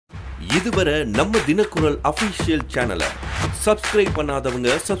இதுவரை நம்ம தினக்குரல் அபிஷியல் சேனலை சப்ஸ்கிரைப் பண்ணாதவங்க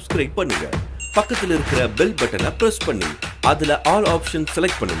சப்ஸ்கிரைப் பண்ணுங்க. பக்கத்துல இருக்கிற பெல் பட்டனை பிரஸ் பண்ணி அதுல ஆல் ஆப்ஷன்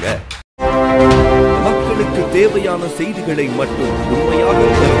செலக்ட் பண்ணுங்க. மக்களுக்கு தேவையான செய்திகளை மட்டும் உண்மையாக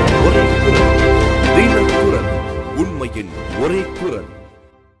ஒரே குரல். தினக்குரல், உண்மையின் ஒரே குரல்.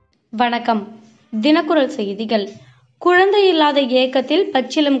 வணக்கம். தினக்குரல் செய்திகள். குழந்தை இல்லாத ஏக்கத்தில்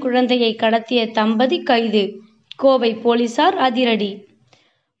பச்சிளம் குழந்தையை கடத்திய தம்பதி கைது. கோவை போலீசார் அதிரடி.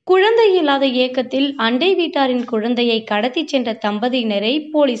 குழந்தை இல்லாத ஏக்கத்தில் அண்டை வீட்டாரின் குழந்தையை கடத்தி சென்ற தம்பதியினரை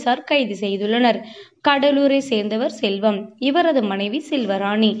போலீசார் கைது செய்துள்ளனர். கடலூரை சேர்ந்தவர் செல்வம், இவரது மனைவி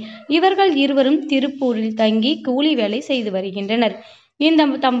செல்வராணி. இவர்கள் இருவரும் திருப்பூரில் தங்கி கூலி வேலை செய்து வருகின்றனர். இந்த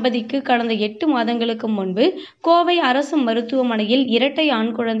தம்பதிக்கு கடந்த 8 மாதங்களுக்கு முன்பு கோவை அரசு மருத்துவமனையில் இரட்டை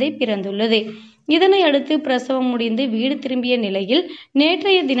ஆண் குழந்தை பிறந்துள்ளது. இதனை அடுத்து பிரசவம் முடிந்து வீடு திரும்பிய நிலையில்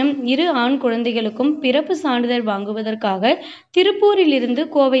நேற்றைய தினம் 2 ஆண் குழந்தைகளுக்கும் பிறப்பு சான்றிதழ் வாங்குவதற்காக திருப்பூரில் இருந்து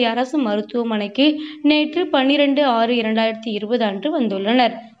கோவை அரசு மருத்துவமனைக்கு நேற்று 12/6/2020 அன்று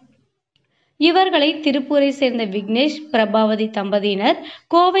வந்துள்ளனர். இவர்களை திருப்பூரை சேர்ந்த விக்னேஷ், பிரபாவதி தம்பதியினர்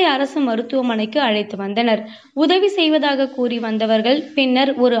கோவை அரசு மருத்துவமனைக்கு அழைத்து வந்தனர். உதவி செய்வதாக கூறி வந்தவர்கள்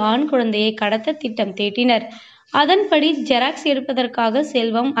பின்னர் ஒரு ஆண் குழந்தையை கடத்த திட்டம் தீட்டினர். அதன்படி ஜெராக்ஸ் எடுப்பதற்காக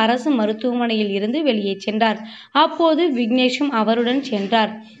செல்வம் அரசு மருத்துவமனையில் இருந்து வெளியே சென்றார். அப்போது விக்னேஷும் அவருடன்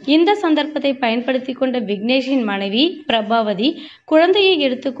சென்றார். இந்த சந்தர்ப்பத்தை பயன்படுத்தி கொண்ட விக்னேஷின் மனைவி பிரபாவதி குழந்தையை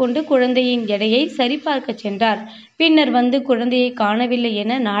எடுத்துக்கொண்டு குழந்தையின் எடையை சரிபார்க்க சென்றார். பின்னர் வந்து குழந்தையை காணவில்லை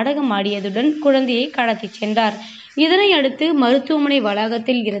என நாடகம் ஆடியதுடன் குழந்தையை கடத்தி சென்றார். இதனை அடுத்து மருத்துவமனை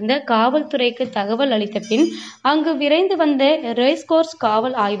வளாகத்தில் இருந்த காவல்துறைக்கு தகவல் அளித்த பின் அங்கு விரைந்து வந்த ரேஸ்கோர்ஸ்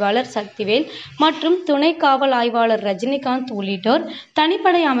காவல் ஆய்வாளர் சக்திவேல் மற்றும் துணை காவல் ஆய்வாளர் ரஜினிகாந்த் உள்ளிட்டோர்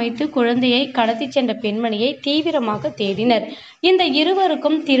தனிப்படை அமைத்து குழந்தையை கடத்தி சென்ற பெண்மணியை தீவிரமாக தேடினர். இந்த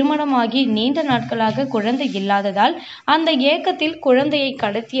இருவருக்கும் திருமணமாகி நீண்ட நாட்களாக குழந்தை இல்லாததால் அந்த ஏக்கத்தில் குழந்தையை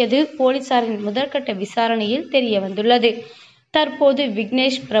கடத்தியது போலீசாரின் முதற்கட்ட விசாரணையில் தெரிய வந்துள்ளது. தற்போது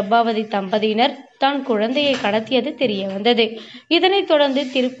விக்னேஷ், பிரபாவதி தம்பதியினர் தான் குழந்தையை கடத்தியது தெரிய வந்தது. இதனைத் தொடர்ந்து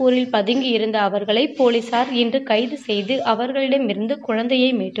திருப்பூரில் பதுங்கி இருந்த அவர்களை போலீசார் இன்று கைது செய்து அவர்களிடமிருந்து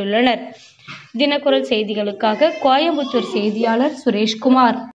குழந்தையை மீட்டுள்ளனர். தினக்குரல் செய்திகளுக்காக கோயம்புத்தூர் செய்தியாளர்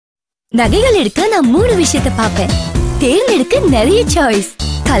சுரேஷ்குமார். நகைகள் எடுக்க நான் 3 விஷயத்தை பார்ப்பேன். தேர்ந்தெடுக்க நிறைய சாய்ஸ்,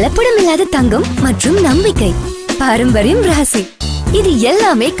 கலப்படம் இல்லாத தங்கம் மற்றும் நம்பிக்கை, பாரம்பரியம், ராசி. இது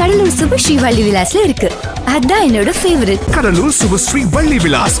எல்லாமே கடலூர் சுபஸ்ரீ வள்ளி விலாஸ்ல இருக்கு. அதான் என்னோட favourite. Cuddalore Subashree Valli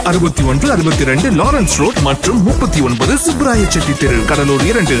Vilas 61, 62 Lawrence road மற்றும் 39 சுப்ராய செட்டி தெரு, கடலூர்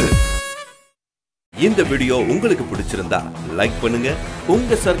 2. இந்த வீடியோ உங்களுக்கு பிடிச்சிருந்தா லைக் பண்ணுங்க,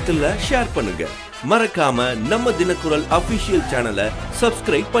 உங்க சர்க்கிள்ல ஷேர் பண்ணுங்க. மறக்காம நம்ம தினக்குரல் அபிஷியல் சேனலை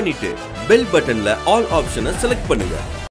சப்ஸ்கிரைப் பண்ணிட்டு பெல் பட்டன்ல ஆல் ஆப்ஷனை செலக்ட் பண்ணுங்க.